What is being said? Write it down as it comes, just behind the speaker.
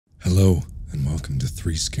Hello, and welcome to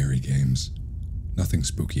 3 Scary Games. Nothing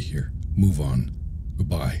spooky here. Move on.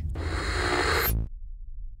 Goodbye.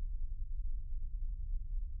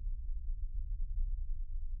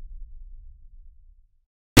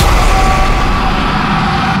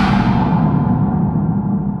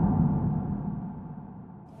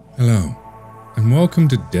 Hello, and welcome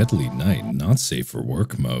to Deadly Night, not safe for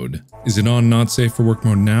work mode. Is it on not safe for work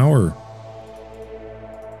mode now, or?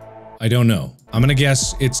 I don't know. I'm gonna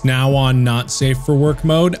guess it's now on not safe for work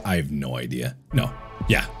mode. I have no idea. No.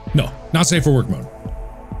 Yeah. No. Not safe for work mode.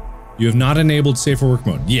 You have not enabled safe for work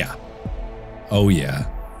mode. Yeah. Oh yeah.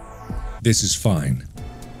 This is fine.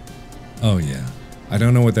 Oh yeah. I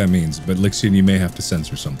don't know what that means, but Lixian, you may have to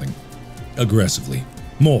censor something. Aggressively.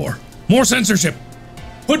 More. More censorship!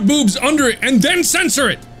 Put boobs under it and then censor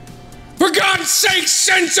it! For God's sake,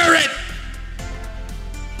 censor it!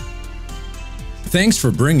 Thanks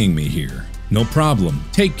for bringing me here. No problem.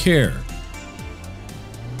 Take care.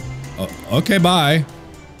 Okay, bye.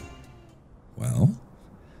 Well,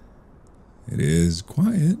 it is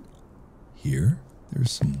quiet here.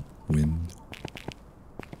 There's some wind.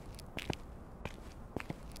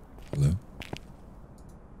 Hello?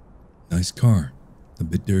 Nice car. A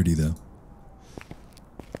bit dirty, though.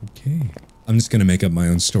 Okay. I'm just gonna make up my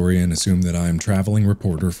own story and assume that I'm a traveling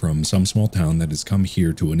reporter from some small town that has come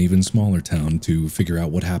here to an even smaller town to figure out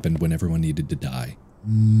what happened when everyone needed to die.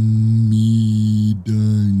 Me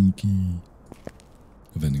donkey.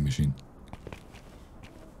 A vending machine.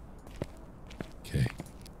 Okay.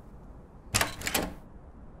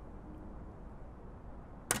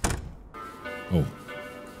 Oh.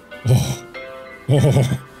 Oh.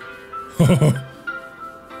 Oh. Oh.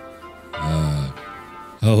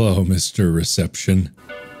 Hello, Mr. Reception.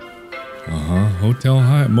 Motel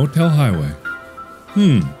Highway.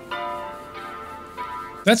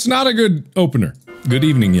 That's not a good opener. Good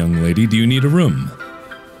evening, young lady. Do you need a room?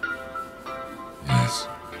 Yes.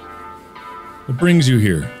 What brings you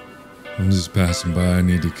here? I'm just passing by. I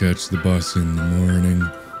need to catch the bus in the morning.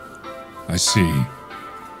 I see.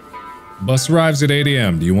 Bus arrives at 8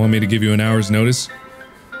 a.m. Do you want me to give you an hour's notice?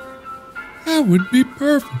 That would be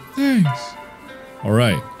perfect, thanks.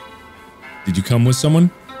 Alright. Did you come with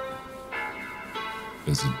someone?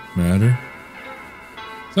 Does it matter?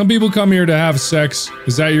 Some people come here to have sex.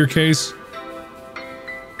 Is that your case?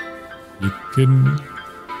 You kidding me?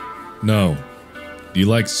 No. Do you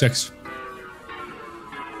like sex?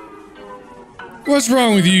 What's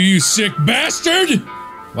wrong with you, you sick bastard?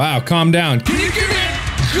 Wow, calm down. Can you give me a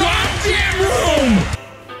goddamn room?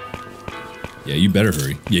 Yeah, you better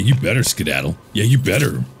hurry. Yeah, you better skedaddle. Yeah, you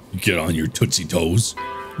better get on your tootsie toes.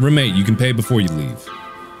 Roommate, you can pay before you leave.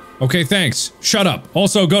 Okay, thanks. Shut up.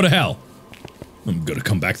 Also, go to hell. I'm gonna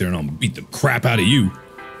come back there and I'll beat the crap out of you.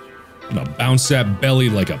 I'm gonna bounce that belly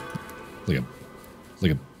like a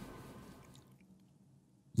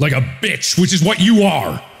bitch, which is what you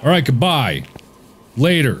are. Alright, goodbye.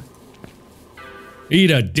 Later.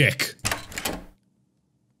 Eat a dick.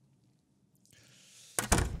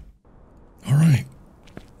 Alright.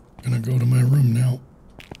 Gonna go to my room now.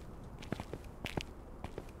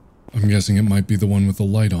 I'm guessing it might be the one with the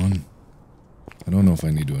light on. I don't know if I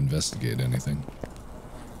need to investigate anything.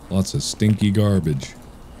 Lots of stinky garbage.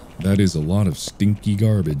 That is a lot of stinky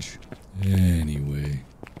garbage. Anyway.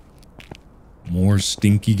 More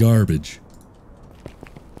stinky garbage.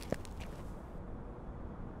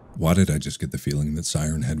 Why did I just get the feeling that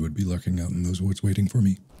Siren Head would be lurking out in those woods waiting for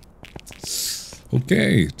me?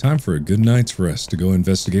 Okay, time for a good night's rest to go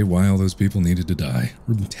investigate why all those people needed to die.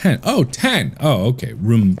 Room 10. Oh, 10! Oh, okay.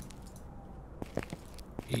 Room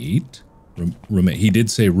 8? Room 8. He did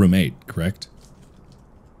say room 8, correct?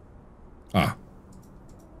 Ah.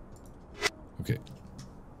 Okay.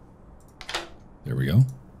 There we go.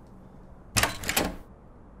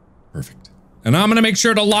 Perfect. And I'm gonna make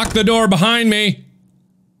sure to lock the door behind me!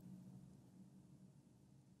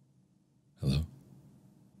 Hello?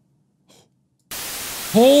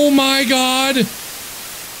 Oh my god!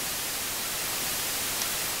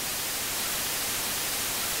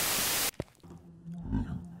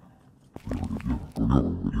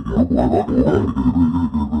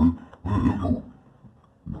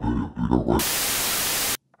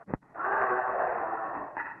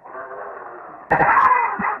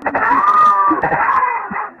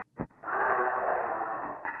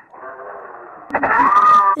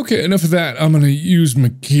 Okay, enough of that. I'm gonna use my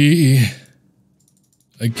key.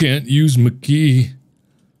 I can't use my key.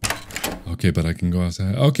 Okay, but I can go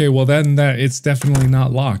outside. Okay, well then it's definitely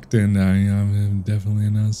not locked, and I am definitely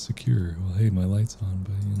not secure. Well, hey, my light's on,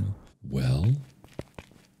 but you know. Well,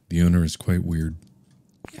 the owner is quite weird.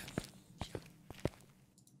 Yeah.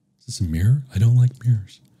 this a mirror? I don't like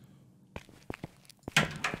mirrors.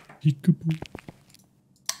 Peekaboo.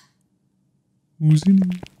 Who's in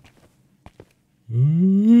here?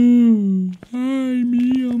 Oh, hi,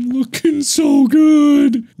 me. I'm looking so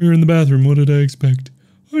good. Mirror in the bathroom. What did I expect?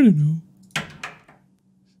 I don't know.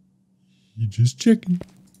 You just checking.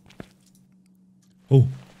 Oh.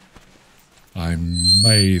 I'm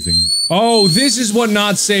bathing. Oh, this is what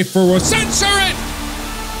not safe for work. Censor it!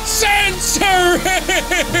 Censor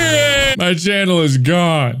it! My channel is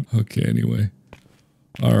gone. Okay, anyway.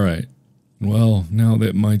 Alright. Well, now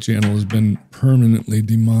that my channel has been permanently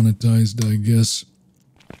demonetized, I guess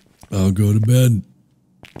I'll go to bed.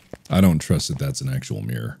 I don't trust that that's an actual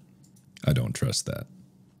mirror. I don't trust that.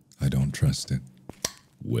 I don't trust it.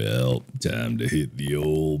 Well, time to hit the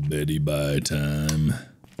old Betty Bye time.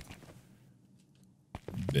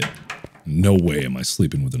 No way am I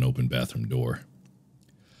sleeping with an open bathroom door.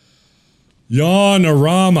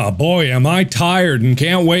 Yawnarama, boy, am I tired and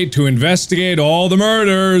can't wait to investigate all the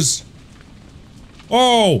murders.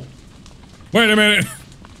 Oh! Wait a minute.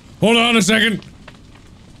 Hold on a second.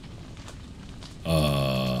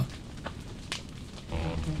 Oh.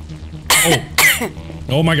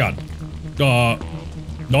 Oh my god.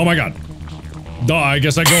 Oh my god. I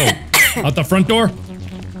guess I go. Out the front door?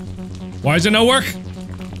 Why does it not work?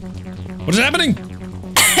 What is happening?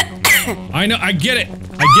 I know, I get it. I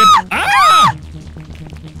get it. Ah!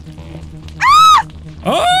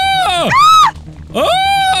 Ah!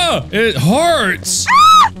 Ah! It hurts.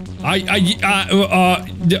 I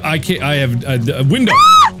can't, I have a window.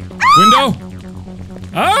 Window?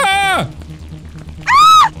 Ah!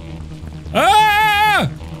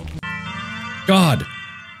 Ah! God.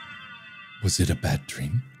 Was it a bad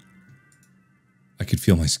dream? I could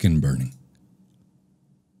feel my skin burning.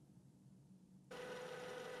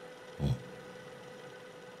 Oh.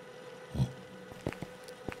 Oh.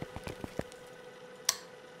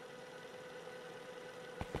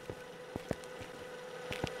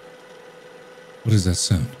 What is that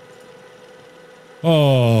sound?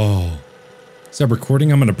 Oh. Is that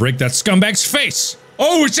recording? I'm gonna break that scumbag's face!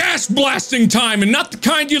 Oh, it's ass blasting time and not the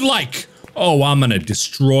kind you like! Oh, I'm gonna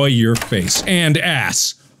destroy your face and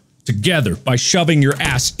ass together by shoving your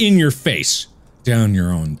ass in your face down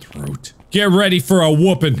your own throat. Get ready for a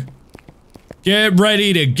whooping. Get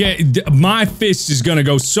ready to get- my fist is gonna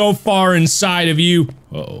go so far inside of you.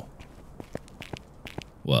 Uh-oh.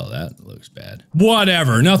 Well, that looks bad.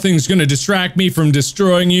 Whatever, nothing's gonna distract me from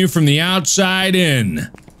destroying you from the outside in.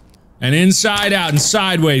 And inside out and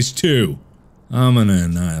sideways too. I'm gonna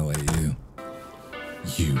annihilate you.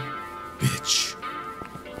 You bitch.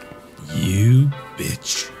 You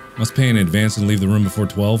bitch. Must pay in advance and leave the room before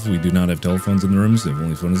 12. We do not have telephones in the rooms. The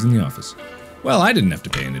only phone is in the office. Well, I didn't have to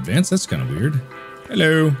pay in advance. That's kind of weird.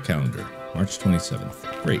 Hello. Calendar. March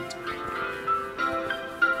 27th. Great.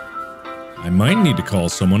 I might need to call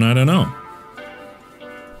someone. I don't know.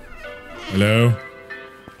 Hello?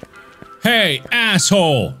 Hey,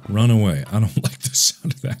 asshole! Run away. I don't like the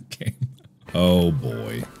sound of that game. Oh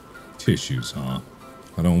boy. Tissues, huh?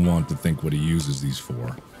 I don't want to think what he uses these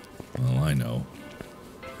for. Well, I know.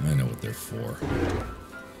 I know what they're for.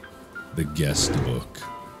 The guest book.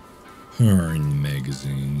 In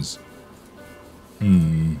magazines.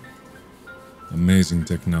 Amazing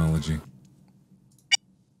technology.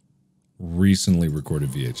 Recently recorded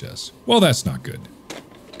VHS. Well, that's not good.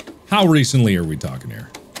 How recently are we talking here?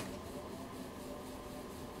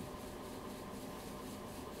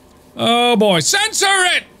 Oh boy, censor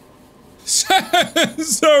it!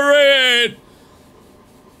 Censor it!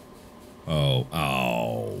 Oh,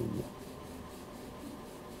 ow.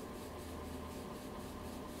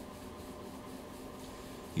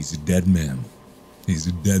 He's a dead man. He's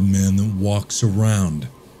a dead man that walks around.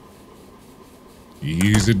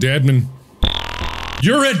 He's a dead man.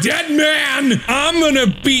 You're a dead man! I'm gonna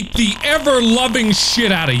beat the ever-loving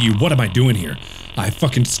shit out of you. What am I doing here? I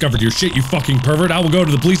fucking discovered your shit, you fucking pervert. I will go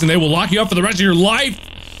to the police and they will lock you up for the rest of your life.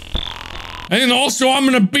 And also, I'm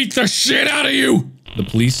gonna beat the shit out of you! The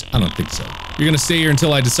police? I don't think so. You're gonna stay here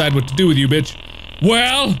until I decide what to do with you, bitch.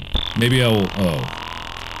 Well, maybe I'll- oh.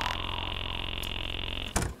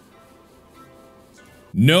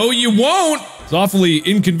 No, you won't! It's awfully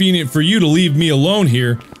inconvenient for you to leave me alone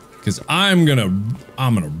here, because I'm gonna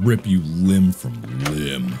rip you limb from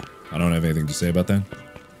limb. I don't have anything to say about that.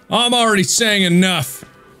 I'm already saying enough,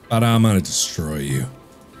 but I'm gonna destroy you.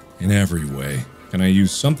 In every way. Can I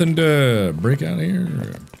use something to break out of here?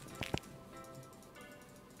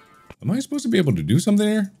 Am I supposed to be able to do something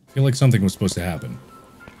here? I feel like something was supposed to happen.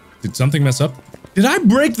 Did something mess up? Did I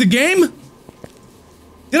break the game?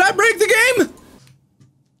 Did I break the game?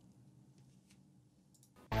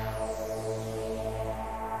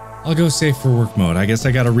 I'll go safe for work mode. I guess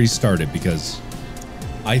I gotta restart it because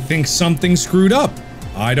I think something screwed up.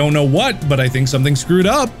 I don't know what, but I think something screwed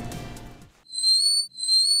up.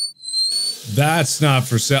 That's not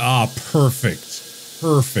for sale. Ah, perfect.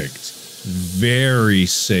 Perfect. Very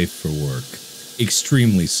safe for work.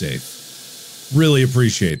 Extremely safe. Really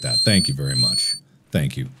appreciate that. Thank you very much.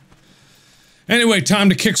 Thank you. Anyway, time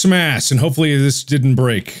to kick some ass, and hopefully this didn't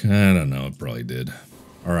break. I don't know, it probably did.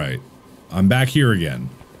 Alright. I'm back here again.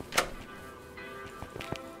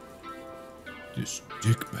 This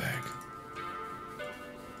dickbag.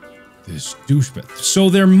 This douchebag. So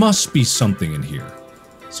there must be something in here.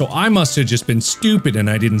 So I must have just been stupid and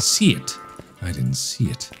I didn't see it. I didn't see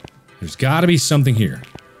it. There's gotta be something here.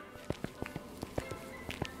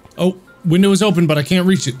 Oh, window is open, but I can't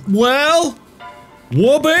reach it. Well,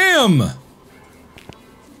 wha-bam!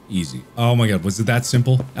 Easy. Oh my god, was it that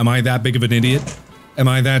simple? Am I that big of an idiot? Am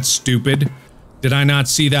I that stupid? Did I not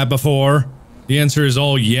see that before? The answer is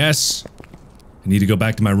all yes. I need to go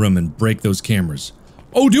back to my room and break those cameras.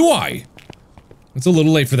 Oh, do I? It's a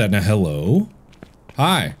little late for that now. Hello?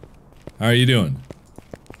 Hi. How are you doing?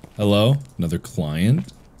 Hello? Another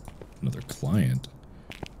client? Another client?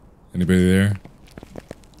 Anybody there?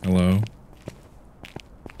 Hello?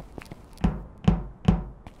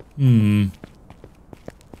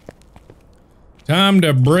 Time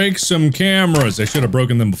to break some cameras. I should have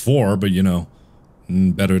broken them before, but you know,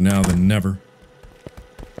 better now than never.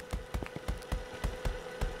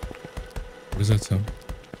 What is that sound?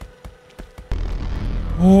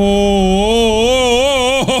 Oh,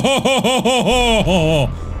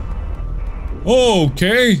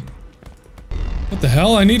 okay. What the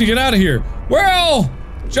hell? I need to get out of here. Well,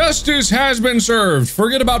 justice has been served.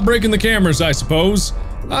 Forget about breaking the cameras, I suppose.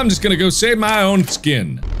 I'm just gonna go save my own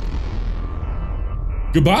skin.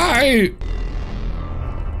 Goodbye.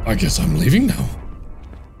 I guess I'm leaving now.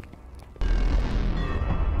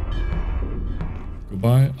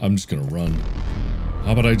 Goodbye. I'm just gonna run.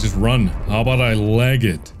 How about I just run? How about I leg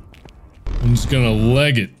it? I'm just gonna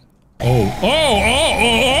leg it. Oh,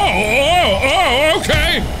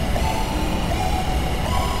 okay!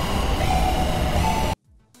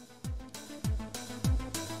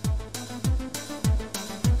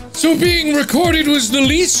 So being recorded was the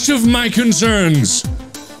least of my concerns.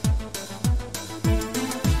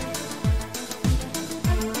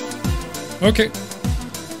 Okay.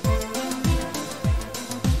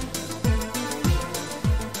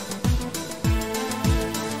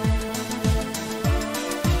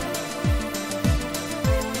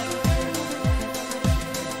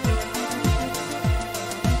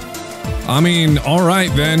 I mean, alright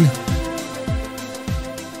then.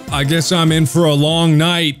 I guess I'm in for a long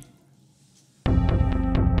night.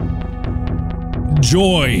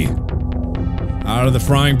 Joy. Out of the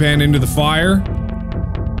frying pan into the fire.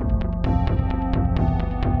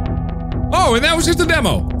 Oh, and that was just a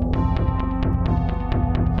demo.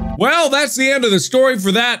 Well, that's the end of the story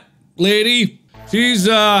for that lady. She's,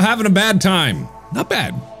 having a bad time. Not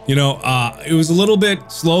bad. You know, it was a little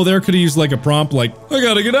bit slow there. Could've used like a prompt like, I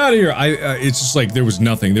gotta get out of here. It's just like, there was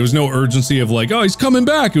nothing. There was no urgency of like, oh, he's coming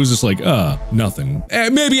back. It was just like, nothing.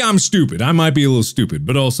 Maybe I'm stupid. I might be a little stupid,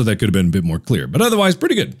 but also that could have been a bit more clear. But otherwise,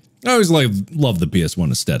 pretty good. I always love the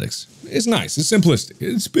PS1 aesthetics. It's nice. It's simplistic.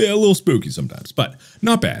 It's a little spooky sometimes, but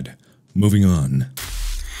not bad. Moving on.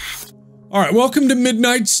 Alright, welcome to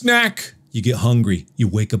Midnight Snack. You get hungry, you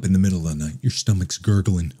wake up in the middle of the night, your stomach's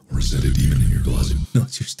gurgling. Or is that a demon in your closet? No,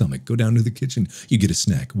 it's your stomach. Go down to the kitchen, you get a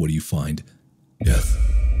snack. What do you find? Death.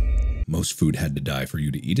 Most food had to die for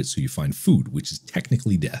you to eat it, so you find food, which is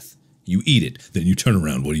technically death. You eat it, then you turn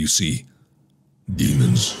around, what do you see?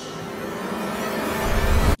 Demons.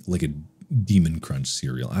 Like a Demon Crunch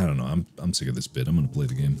cereal. I don't know, I'm sick of this bit. I'm gonna play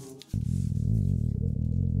the game.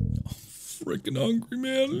 Oh, freaking hungry,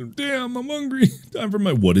 man. Damn, I'm hungry. Time for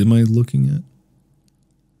my— what am I looking at?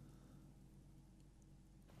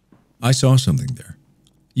 I saw something there.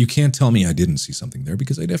 You can't tell me I didn't see something there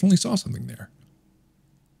because I definitely saw something there.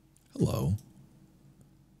 Hello.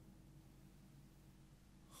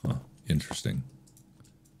 Huh, interesting.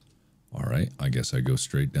 Alright, I guess I go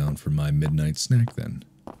straight down for my midnight snack then.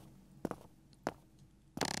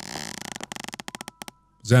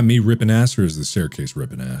 Is that me ripping ass or is the staircase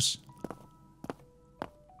ripping ass?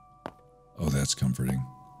 Oh, that's comforting.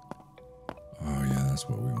 Oh yeah, that's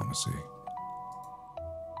what we want to see.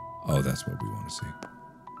 Oh, that's what we want to see.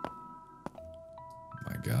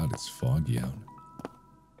 My god, it's foggy out.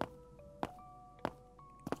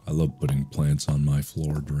 I love putting plants on my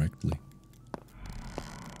floor directly.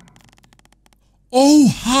 Oh,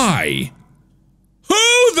 hi!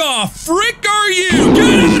 Who the frick are you?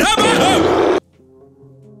 Get out of my house!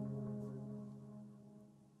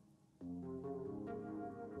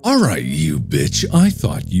 you bitch. I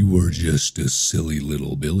thought you were just a silly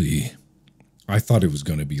little Billy. I thought it was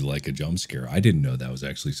going to be like a jump scare. I didn't know that was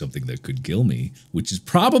actually something that could kill me, which is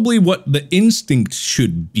probably what the instinct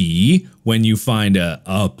should be when you find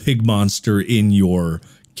a pig monster in your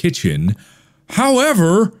kitchen.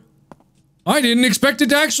 However, I didn't expect it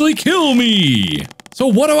to actually kill me. So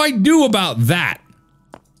what do I do about that?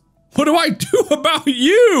 What do I do about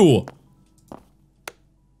you?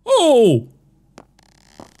 Oh.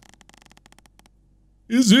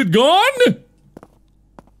 Is it gone?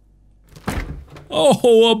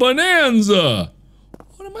 Oh, a bonanza!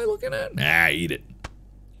 What am I looking at? Ah, eat it.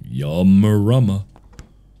 Yumma-rumma.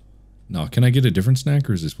 Now, can I get a different snack,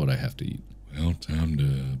 or is this what I have to eat? Well, time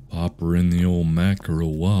to pop her in the old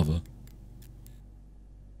macro-wava.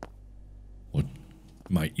 What?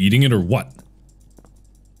 Am I eating it, or what?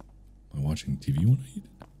 Am I watching TV when I eat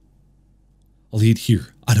it? I'll eat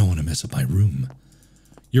here. I don't want to mess up my room.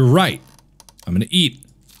 You're right. I'm gonna eat.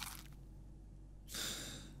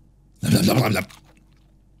 Yum.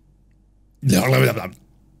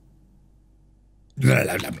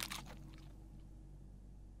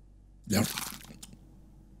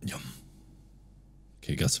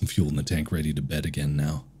 Okay, got some fuel in the tank, ready to bed again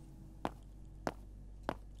now.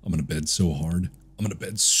 I'm gonna bed so hard. I'm gonna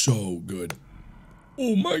bed so good.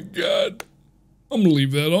 Oh my god. I'm gonna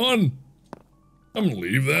leave that on. I'm gonna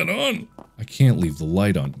leave that on. I can't leave the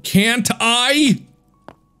light on. Can't I?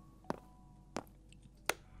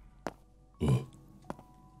 Oh.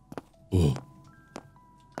 Oh.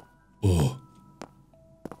 Oh.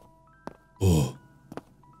 Oh.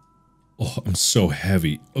 Oh, I'm so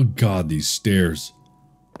heavy. Oh god, these stairs.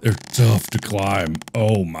 They're tough to climb.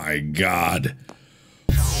 Oh my god.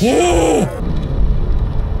 Whoa!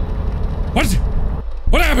 What?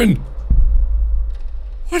 What happened?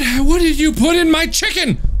 What did you put in my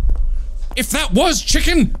chicken? If that was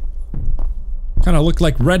chicken! Kinda looked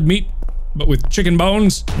like red meat, but with chicken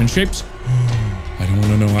bones and shapes. I don't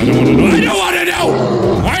wanna know, I don't wanna know, I don't wanna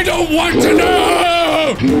know! I don't want to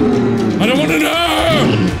know! I don't wanna know!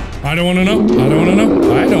 I don't wanna know, I don't wanna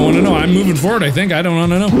know, I don't wanna know. I'm moving forward, I think. I don't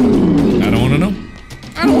wanna know. I don't wanna know.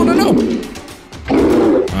 I don't wanna know.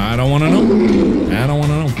 I don't wanna know. I don't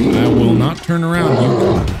wanna know. I will not turn around.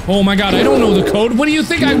 You. Oh my god, I don't know the code. What do you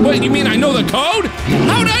think what, you mean I know the code?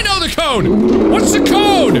 How do I know the code? What's the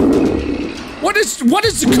code? What is the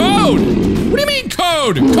code? What do you mean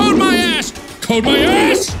code? Code my ass! Code my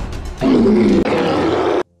ass!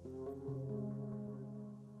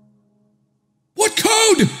 What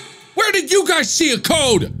code? Where did you guys see a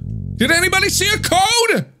code? Did anybody see a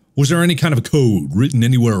code? Was there any kind of a code written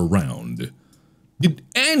anywhere around? Did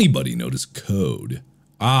anybody notice code?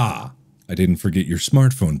 Ah, I didn't forget your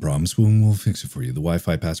smartphone problems. We'll fix it for you. The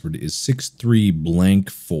Wi-Fi password is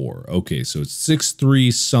 63blank4. Okay, so it's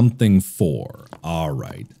 63 something 4. All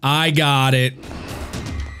right, I got it.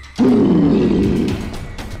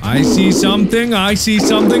 I see something. I see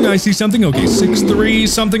something. I see something. Okay, 63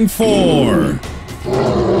 something 4.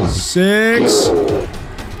 6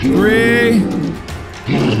 3.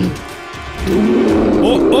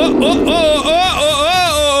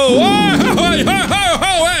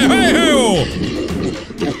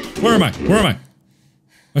 Where am I? Where am I?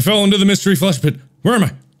 I fell into the mystery flesh pit. Where am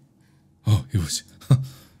I? Oh, it was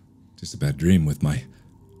just a bad dream with my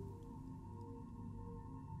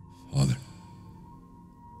father.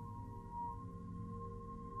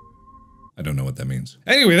 I don't know what that means.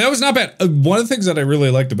 Anyway, that was not bad. One of the things that I really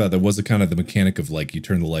liked about that was the kind of the mechanic of like you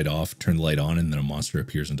turn the light off, turn the light on, and then a monster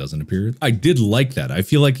appears and doesn't appear. I did like that. I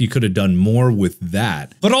feel like you could have done more with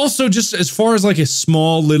that. But also just as far as like a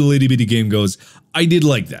small little itty bitty game goes, I did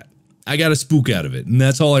like that. I got a spook out of it, and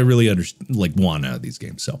that's all I really want out of these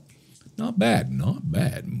games. So, not bad, not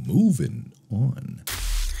bad. Moving on.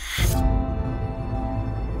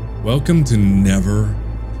 Welcome to Never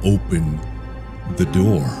Open the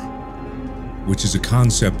Door, which is a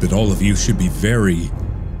concept that all of you should be very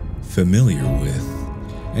familiar with.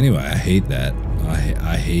 Anyway, I hate that. I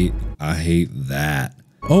hate that.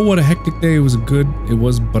 Oh, what a hectic day. It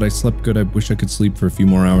was, but I slept good. I wish I could sleep for a few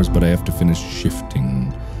more hours, but I have to finish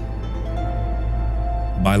shifting.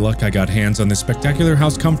 By luck, I got hands on this spectacular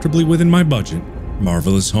house comfortably within my budget.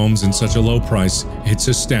 Marvelous homes in such a low price, it's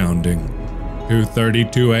astounding.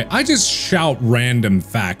 2:32 a.m. I just shout random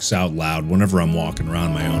facts out loud whenever I'm walking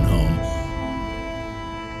around my own home.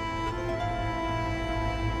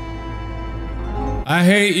 I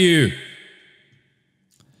hate you.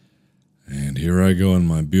 And here I go in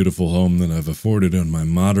my beautiful home that I've afforded on my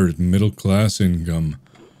moderate middle-class income.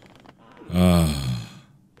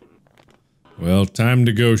 Well, time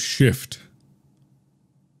to go shift.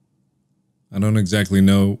 I don't exactly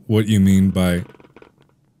know what you mean by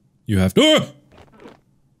you have to— ah!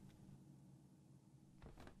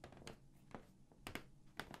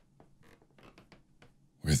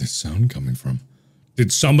 Where's this sound coming from?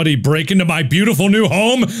 Did somebody break into my beautiful new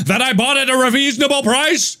home that I bought at a reasonable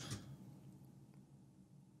price?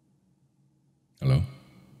 Hello?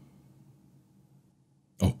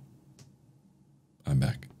 Oh. I'm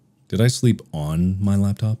back. Did I sleep on my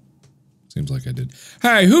laptop? Seems like I did.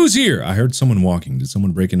 Hey, who's here? I heard someone walking. Did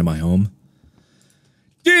someone break into my home?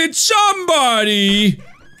 Did somebody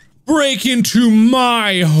break into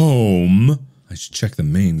my home? I should check the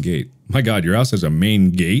main gate. My god, your house has a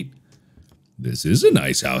main gate? This is a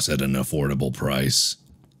nice house at an affordable price.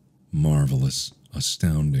 Marvelous.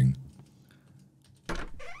 Astounding.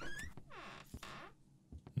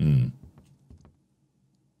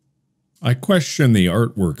 I question the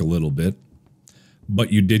artwork a little bit,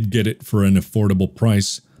 but you did get it for an affordable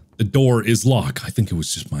price. The door is locked. I think it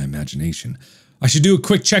was just my imagination. I should do a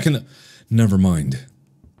quick check in the— Never mind.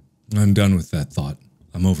 I'm done with that thought.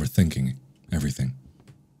 I'm overthinking everything.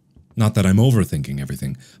 Not that I'm overthinking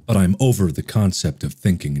everything, but I'm over the concept of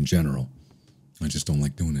thinking in general. I just don't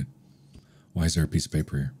like doing it. Why is there a piece of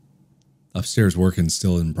paper here? Upstairs work is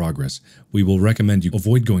still in progress. We will recommend you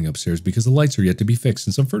avoid going upstairs because the lights are yet to be fixed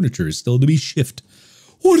and some furniture is still to be shifted.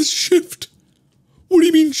 What is shift? What do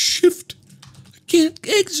you mean shift? I can't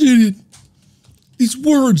exit it. These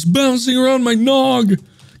words bouncing around my nog.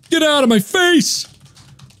 Get out of my face!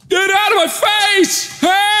 Get out of my face!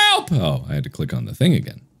 Help! Oh, I had to click on the thing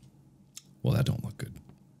again. Well, that don't look good.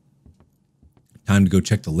 Time to go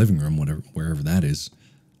check the living room, wherever that is.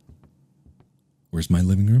 Where's my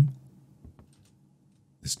living room?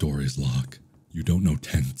 This door is locked. You don't know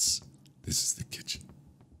tents. This is the kitchen.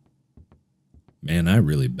 Man, I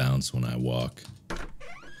really bounce when I walk.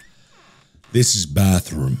 This is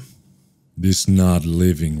bathroom. This not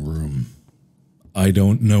living room. I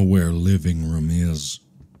don't know where living room is.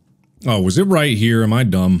 Oh, was it right here? Am I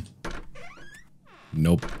dumb?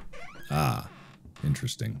 Nope. Ah,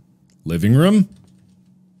 interesting. Living room?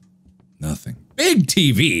 Nothing. Big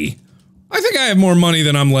TV! I think I have more money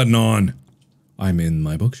than I'm letting on. I'm in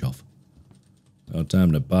my bookshelf. Now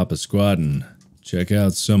time to pop a squat and check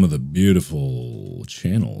out some of the beautiful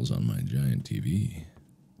channels on my giant TV.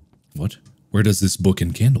 What? Where does this book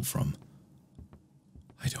and candle from?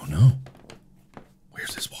 I don't know.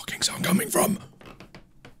 Where's this walking sound coming from?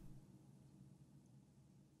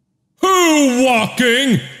 Who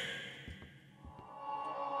walking?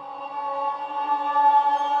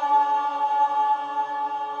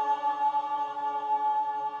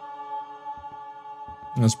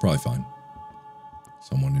 That's probably fine.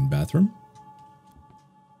 Someone in bathroom?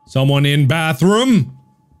 Someone in bathroom?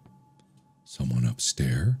 Someone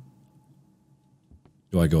upstairs?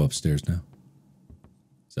 Do I go upstairs now?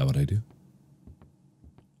 Is that what I do?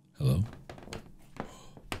 Hello?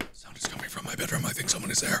 Sound is coming from my bedroom. I think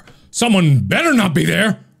someone is there. Someone better not be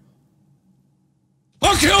there!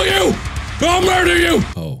 I'll kill you! I'll murder you!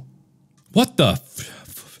 Oh. What the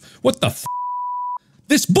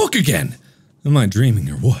This book again! Am I dreaming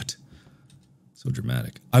or what? So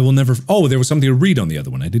dramatic. I will never— oh, there was something to read on the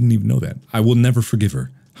other one. I didn't even know that. I will never forgive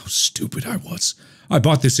her. How stupid I was. I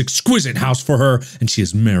bought this exquisite house for her, and she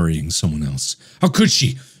is marrying someone else. How could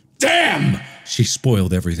she? Damn! She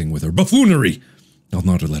spoiled everything with her buffoonery. I'll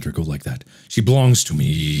not let her go like that. She belongs to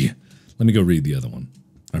me. Let me go read the other one.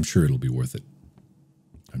 I'm sure it'll be worth it.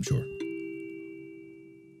 I'm sure.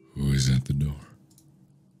 Who is at the door?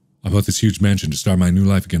 I bought this huge mansion to start my new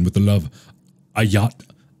life again with the love. A yacht.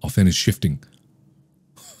 I'll finish shifting.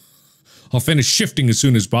 I'll finish shifting as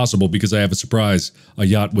soon as possible because I have a surprise. A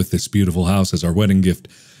yacht with this beautiful house as our wedding gift.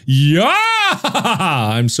 Yeah!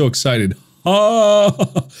 I'm so excited. Ah!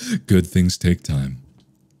 Good things take time.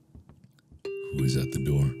 Who is at the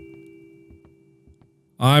door?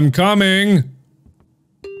 I'm coming!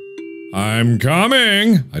 I'm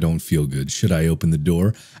coming! I don't feel good. Should I open the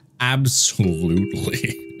door?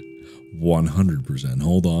 Absolutely. 100%.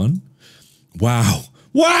 Hold on. Wow.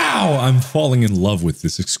 Wow! I'm falling in love with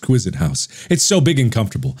this exquisite house. It's so big and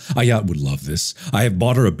comfortable. A yacht would love this. I have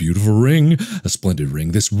bought her a beautiful ring. A splendid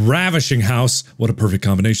ring. This ravishing house. What a perfect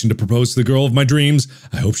combination to propose to the girl of my dreams.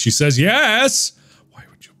 I hope she says yes! Why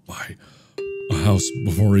would you buy a house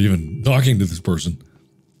before even talking to this person?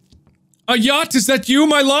 A yacht? Is that you,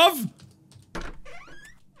 my love?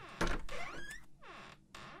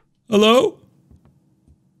 Hello?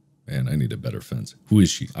 Man, I need a better fence. Who is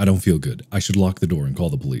she? I don't feel good. I should lock the door and call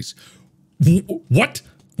the police. What?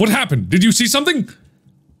 What happened? Did you see something?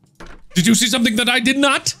 Did you see something that I did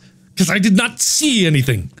not? Because I did not see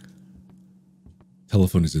anything.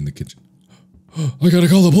 Telephone is in the kitchen. I gotta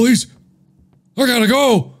call the police. I gotta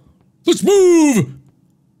go. Let's move.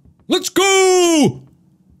 Let's go.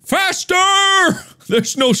 Faster.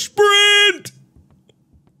 There's no sprint.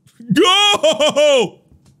 Go.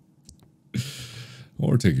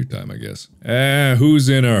 Or take your time, I guess. Who's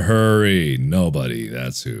in a hurry? Nobody.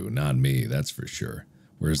 That's who. Not me. That's for sure.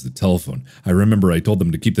 Where's the telephone? I remember I told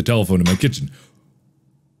them to keep the telephone in my kitchen.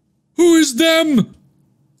 Who is them?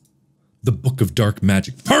 The Book of Dark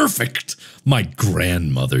Magic. Perfect! My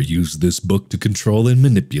grandmother used this book to control and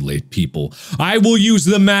manipulate people. I will use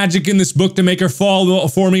the magic in this book to make her fall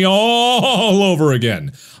for me all over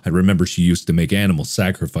again. I remember she used to make animal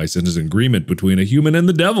sacrifices as an agreement between a human and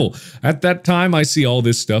the devil. At that time, I see all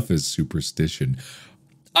this stuff as superstition.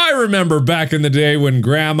 I remember back in the day when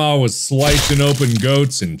Grandma was slicing open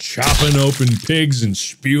goats and chopping open pigs and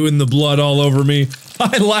spewing the blood all over me.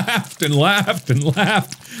 I laughed and laughed and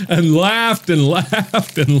laughed and laughed and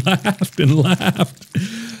laughed and laughed and laughed.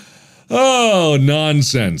 Oh,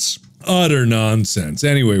 nonsense. Utter nonsense.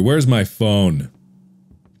 Anyway, where's my phone?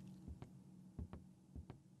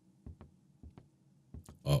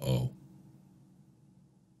 Uh-oh.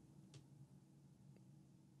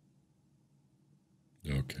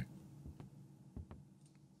 Okay.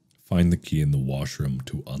 Find the key in the washroom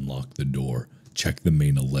to unlock the door. Check the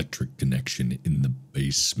main electric connection in the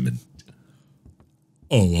basement.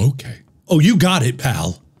 Oh, okay. Oh, you got it,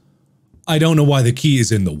 pal. I don't know why the key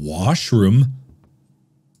is in the washroom.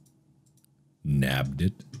 Nabbed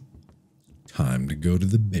it. Time to go to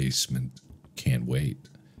the basement. Can't wait.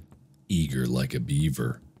 Eager like a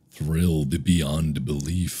beaver. Thrilled beyond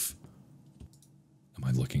belief. Am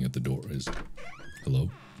I looking at the door?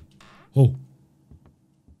 Hello? Oh.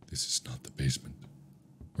 This is not the basement.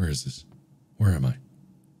 Where is this? Where am I?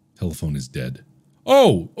 Telephone is dead.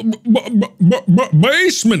 Oh!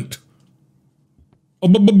 Basement!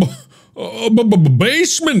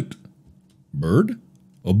 Basement! Bird?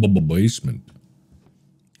 Basement.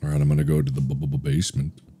 Alright, I'm gonna go to the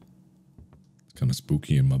basement. It's kinda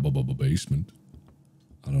spooky in my basement.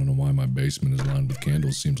 I don't know why my basement is lined with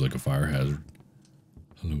candles. Seems like a fire hazard.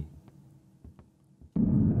 Hello?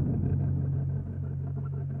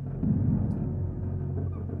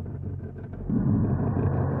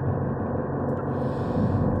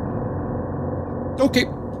 Okay.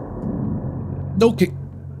 Okay.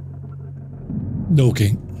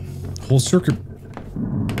 Okay. Whole circuit.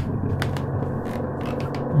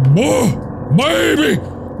 Baby!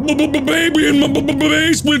 Baby in my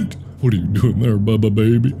basement! What are you doing there,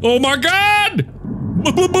 baby? Oh my god!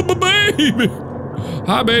 Baby!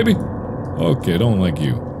 Hi, baby. Okay, don't like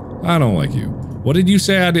you. I don't like you. What did you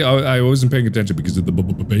say? I wasn't paying attention because of the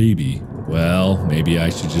baby. Well, maybe I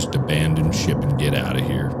should just abandon ship and get out of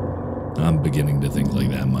here. I'm beginning to think like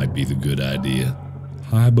that might be the good idea.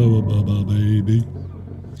 Hi, baby.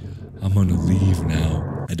 I'm gonna leave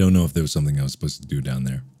now. I don't know if there was something I was supposed to do down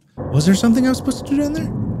there. Was there something I was supposed to do down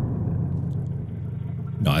there?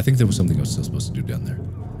 No, I think there was something I was still supposed to do down there.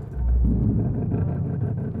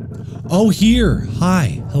 Oh, here!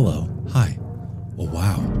 Hi. Hello. Hi. Oh,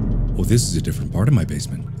 wow. Oh, this is a different part of my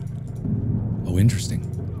basement. Oh, interesting.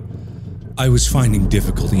 I was finding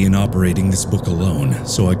difficulty in operating this book alone,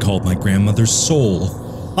 so I called my grandmother's soul.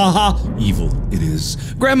 Haha, evil it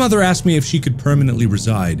is. Grandmother asked me if she could permanently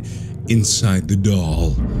reside inside the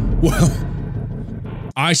doll. Well,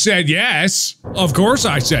 I said yes. Of course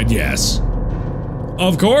I said yes.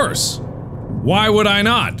 Of course. Why would I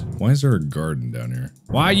not? Why is there a garden down here?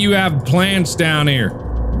 Why you have plants down here?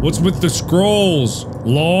 What's with the scrolls?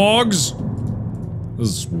 Logs? This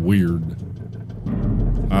is weird.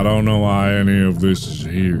 I don't know why any of this is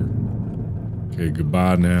here. Okay,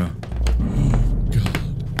 goodbye now. Oh, God.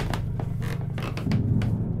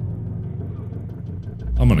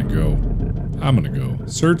 I'm gonna go. I'm gonna go.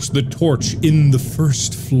 Search the torch in the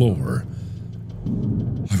first floor.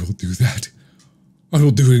 I will do that. I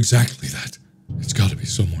will do exactly that. It's gotta be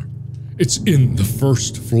somewhere. It's in the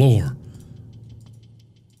first floor.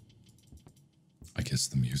 I guess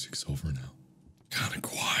the music's over now. Kinda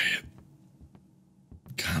quiet.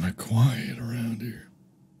 Kinda quiet around here.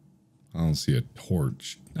 I don't see a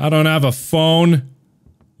torch. I don't have a phone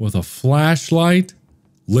with a flashlight.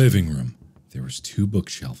 Living room. There was 2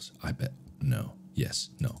 bookshelves. I bet. No. Yes.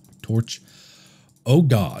 No. Torch. Oh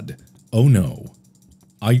God. Oh no.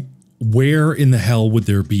 Where in the hell would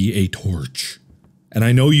there be a torch? And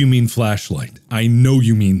I know you mean flashlight. I know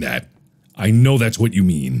you mean that. I know that's what you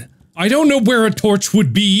mean. I don't know where a torch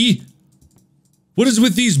would be. What is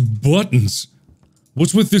with these buttons?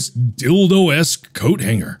 What's with this dildo-esque coat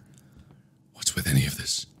hanger? What's with any of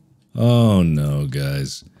this? Oh no,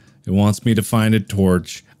 guys. It wants me to find a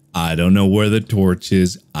torch. I don't know where the torch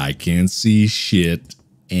is. I can't see shit.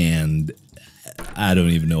 And I don't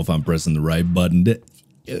even know if I'm pressing the right button to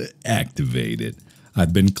activate it.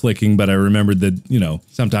 I've been clicking, but I remembered that, you know,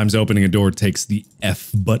 sometimes opening a door takes the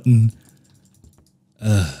F button.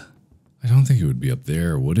 I don't think it would be up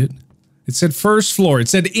there, would it? It said first floor. It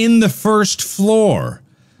said in the first floor.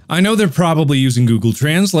 I know they're probably using Google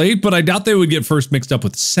Translate, but I doubt they would get first mixed up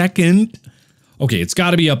with second. Okay, it's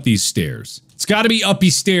gotta be up these stairs. It's gotta be uppy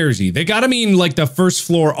stairsy. They gotta mean like the first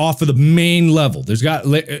floor off of the main level. There's got,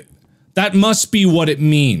 that must be what it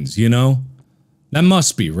means, you know? That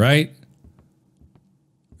must be, right?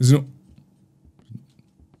 There's no...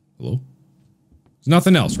 Hello? There's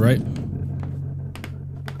nothing else, right?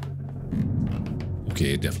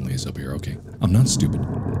 Okay, it definitely is up here, okay. I'm not stupid.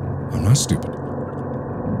 I'm not stupid.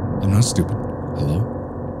 I'm not stupid. Hello?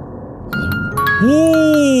 Hello?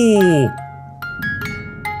 Whoa!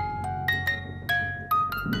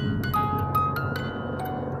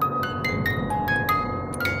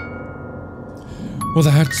 Well,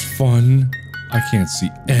 that's fun. I can't see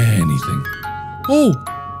anything. Oh!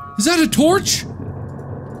 Is that a torch?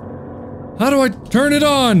 How do I turn it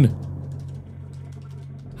on?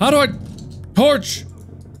 How do I... Torch!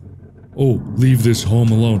 Oh, leave this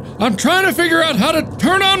home alone. I'm trying to figure out how to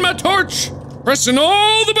turn on my torch! Pressing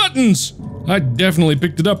all the buttons! I definitely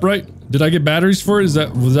picked it up, right? Did I get batteries for it? Was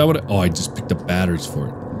that what oh, I just picked up batteries for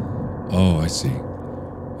it. Oh, I see.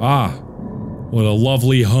 Ah. What a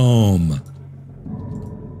lovely home.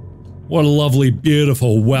 What a lovely,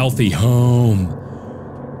 beautiful, wealthy home.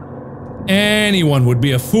 Anyone would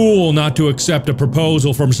be a fool not to accept a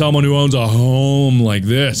proposal from someone who owns a home like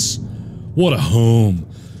this. What a home.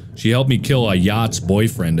 She helped me kill a yacht's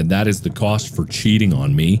boyfriend, and that is the cost for cheating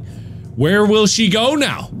on me. Where will she go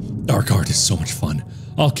now? Dark art is so much fun.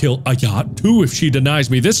 I'll kill a yacht too if she denies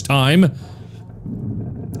me this time.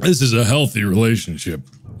 This is a healthy relationship.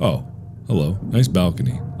 Oh, hello. Nice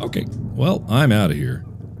balcony. Okay, well, I'm out of here.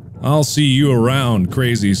 I'll see you around,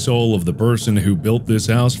 crazy soul of the person who built this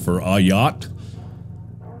house for a yacht.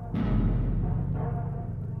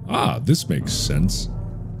 Ah, this makes sense.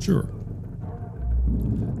 Sure.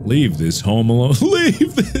 Leave this home alone.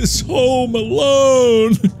 Leave this home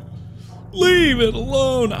alone! Leave it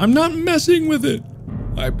alone! I'm not messing with it.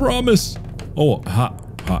 I promise. Oh,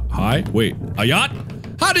 hi? Wait, a yacht?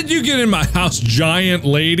 How did you get in my house, giant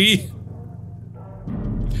lady?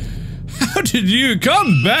 How did you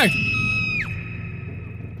come back?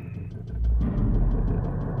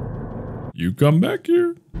 You come back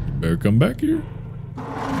here. You better come back here.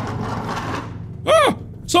 Ah!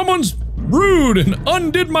 Someone's rude and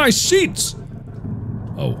undid my sheets!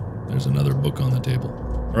 Oh, there's another book on the table.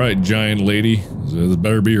 Alright, giant lady. This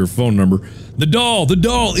better be your phone number. The doll!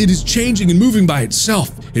 It is changing and moving by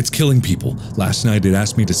itself. It's killing people. Last night it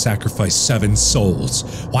asked me to sacrifice 7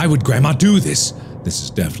 souls. Why would Grandma do this? This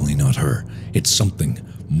is definitely not her. It's something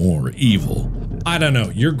more evil. I don't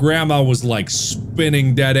know. Your grandma was like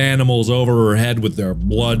spinning dead animals over her head with their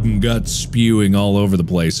blood and guts spewing all over the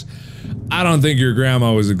place. I don't think your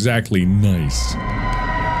grandma was exactly nice. Do I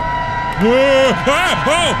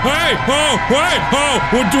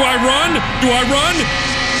run? Do I run?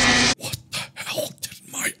 What the hell did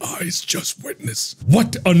my eyes just witness?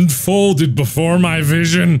 What unfolded before my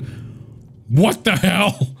vision? What the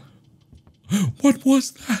hell? What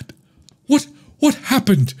was that? What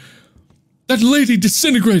happened? That lady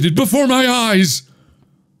disintegrated before my eyes!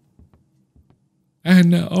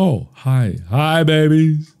 And, oh, hi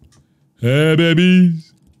babies. Hey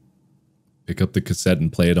babies. Pick up the cassette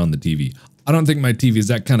and play it on the TV. I don't think my TV is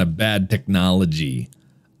that kind of bad technology.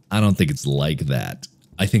 I don't think it's like that.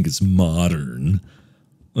 I think it's modern.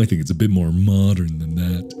 I think it's a bit more modern than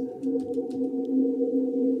that.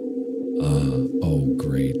 Oh,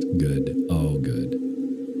 great, good, oh, good.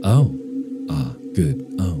 Oh, good,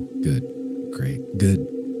 oh, good, great, good.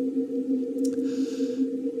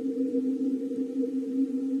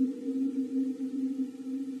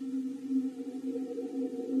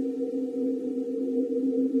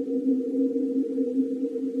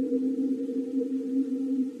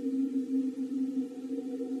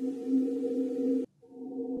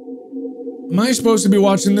 Am I supposed to be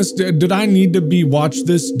watching this? Did I need to be watch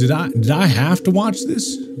this? Did I have to watch this?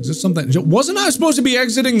 Is this something? Wasn't I supposed to be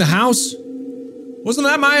exiting the house? Wasn't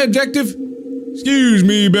that my objective? Excuse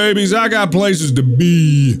me, babies. I got places to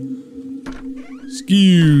be.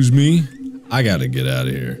 Excuse me. I gotta get out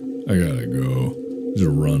of here. I gotta go.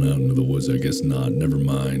 Just run out into the woods. I guess not. Never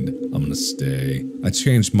mind. I'm gonna stay. I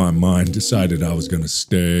changed my mind. Decided I was gonna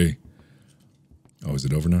stay. Oh, is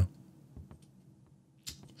it over now?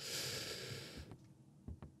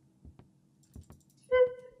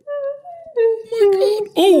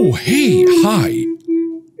 Oh, hey, hi.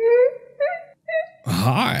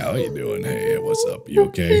 Hi, how you doing? Hey, what's up? You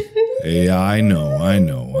okay? Hey, I know.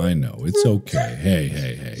 It's okay. Hey,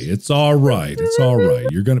 it's all right. It's all right.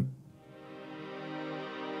 You're gonna...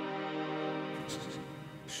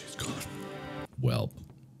 She's gone. Well,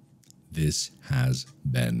 this has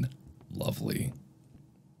been lovely.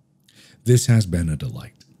 This has been a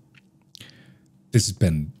delight. This has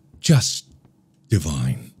been just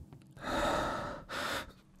divine.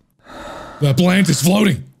 The plant is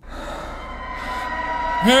floating.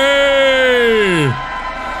 Hey!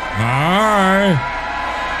 Hi!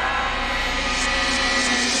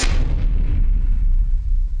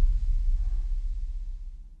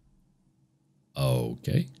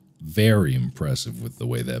 Okay. Very impressive with the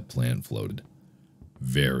way that plant floated.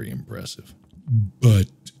 Very impressive. But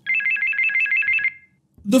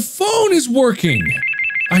the phone is working!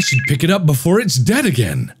 I should pick it up before it's dead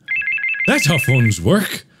again. That's how phones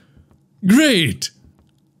work. Great!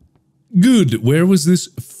 Good. Where was this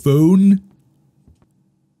phone?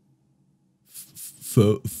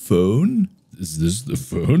 Phone? Is this the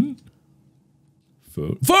phone?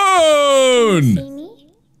 Phone! See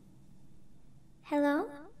me? Hello?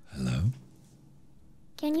 Hello?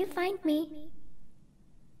 Can you find me?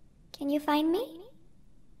 Can you find me?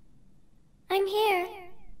 I'm here.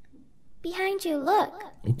 Behind you, look.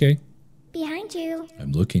 Okay. Behind you.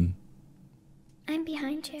 I'm looking. I'm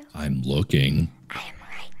behind you. I'm looking. I am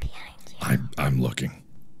right behind you. I'm looking.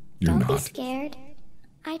 You're not. Don't be scared.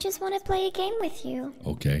 I just want to play a game with you.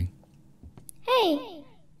 Okay. Hey,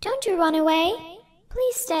 don't you run away.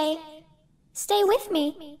 Please stay. Stay with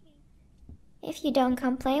me. If you don't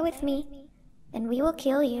come play with me, then we will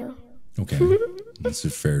kill you. Okay. That's a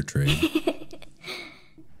fair trade.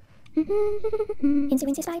 Incy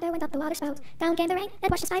Wincy Spider went up the water spout. Down came the rain and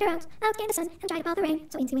washed the spider out. Out came the sun and dried up all the rain.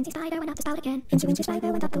 So Incy Wincy Spider went up the spout again. Incy Wincy Spider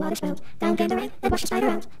went up the water spout. Down came the rain and washed the spider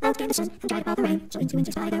out. Out came the sun and dried up all the rain. So Incy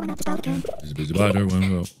Wincy Spider went up the spout again. Busy spider won't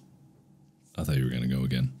go. I thought you were gonna go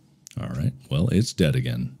again. Alright. Well, it's dead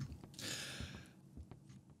again.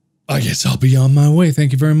 I guess I'll be on my way.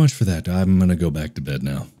 Thank you very much for that. I'm gonna go back to bed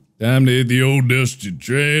now. Time to hit the old dusty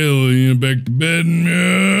trail. You know, back to bed.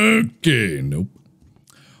 Okay. Nope.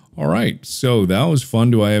 All right, so that was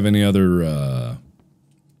fun. Do I have any other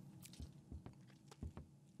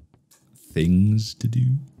things to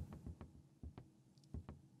do?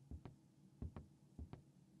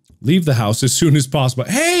 Leave the house as soon as possible.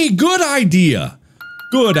 Hey, good idea.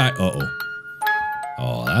 Good uh-oh.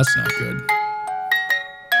 Oh, that's not good.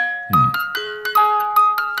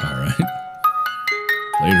 All right.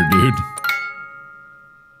 Later, dude.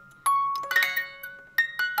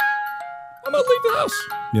 I'm gonna leave the house.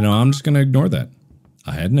 You know, I'm just gonna ignore that.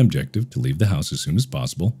 I had an objective to leave the house as soon as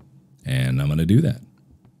possible, and I'm gonna do that.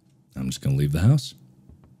 I'm just gonna leave the house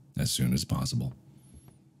as soon as possible.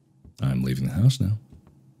 I'm leaving the house now.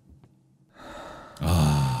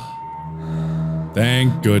 Ah.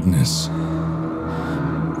 Thank goodness.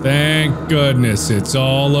 Thank goodness it's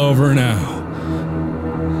all over now.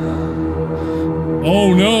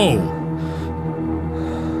 Oh no!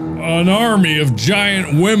 An army of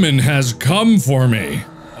giant women has come for me.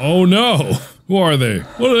 Oh no. Who are they?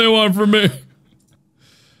 What do they want from me?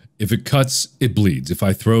 If it cuts, it bleeds. If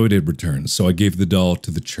I throw it, it returns. So I gave the doll to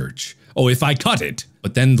the church. Oh, if I cut it!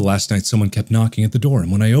 But then the last night someone kept knocking at the door,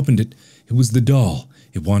 and when I opened it, it was the doll.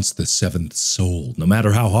 It wants the seventh soul. No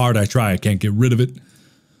matter how hard I try, I can't get rid of it.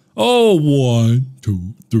 Oh, 1,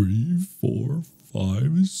 2, 3, 4,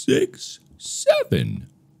 5, 6, 7.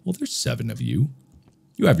 Well, there's 7 of you.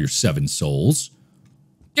 You have your 7 souls.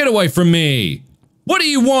 Get away from me! What do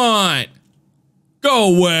you want?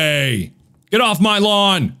 Go away! Get off my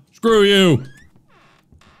lawn! Screw you!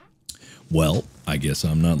 Well, I guess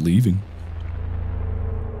I'm not leaving.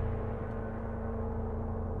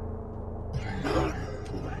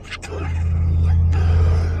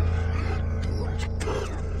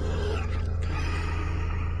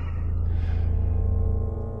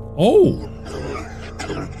 Oh!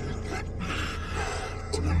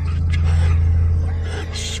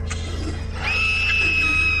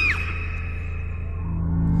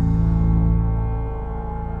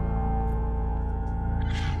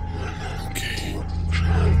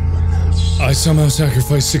 I somehow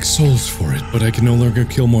sacrificed 6 souls for it, but I can no longer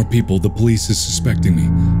kill more people. The police is suspecting me.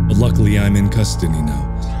 But luckily I'm in custody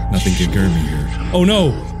now. Nothing can hurt me here. Oh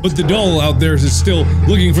no! But the doll out there is still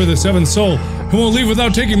looking for the 7th soul. It won't leave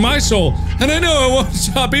without taking my soul. And I know it won't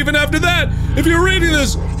stop even after that! If you're reading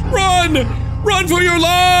this, run! Run for your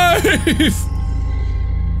life!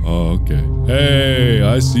 Okay. Hey,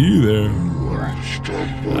 I see you there.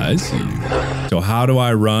 I see you. So how do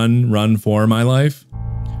I run for my life?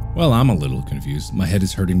 Well, I'm a little confused. My head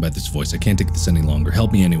is hurting by this voice. I can't take this any longer.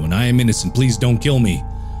 Help me, anyone. I am innocent. Please don't kill me.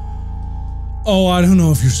 Oh, I don't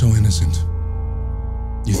know if you're so innocent.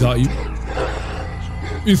 You thought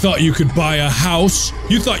you could buy a house?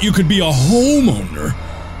 You thought you could be a homeowner?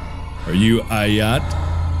 Are you Ayat?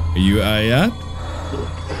 Are you Ayat?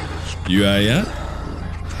 You Ayat?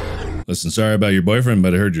 Listen, sorry about your boyfriend,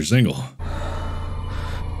 but I heard you're single.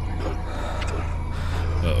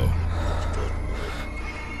 Uh-oh.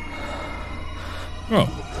 Oh.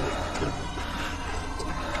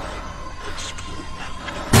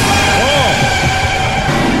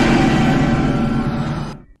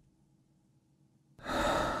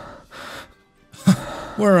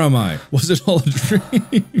 Where am I? Was it all a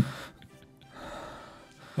dream?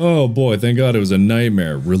 Oh boy, thank God it was a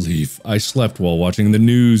nightmare. Relief. I slept while watching the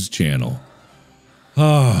news channel.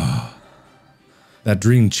 Ah. That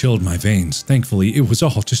dream chilled my veins. Thankfully, it was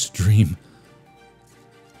all just a dream.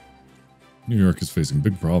 New York is facing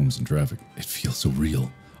big problems in traffic. It feels so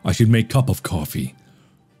real. I should make a cup of coffee.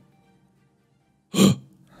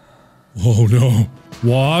 Oh no.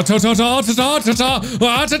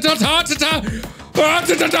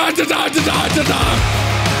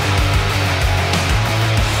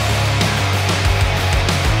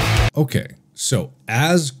 Okay, so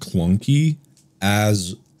as clunky,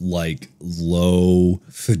 as like low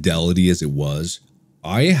fidelity as it was,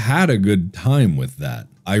 I had a good time with that.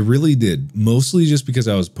 I really did, mostly just because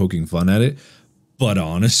I was poking fun at it. But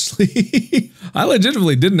honestly, I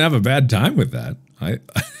legitimately didn't have a bad time with that. I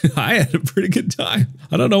had a pretty good time.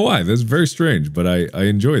 I don't know why. That's very strange, but I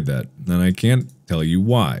enjoyed that. And I can't tell you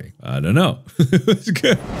why. I don't know. It was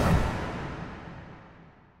good.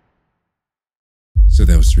 So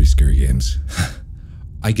that was 3 scary games.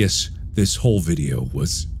 I guess this whole video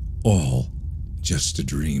was all just a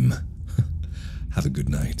dream. Have a good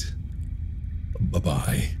night.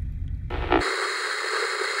 Bye-bye.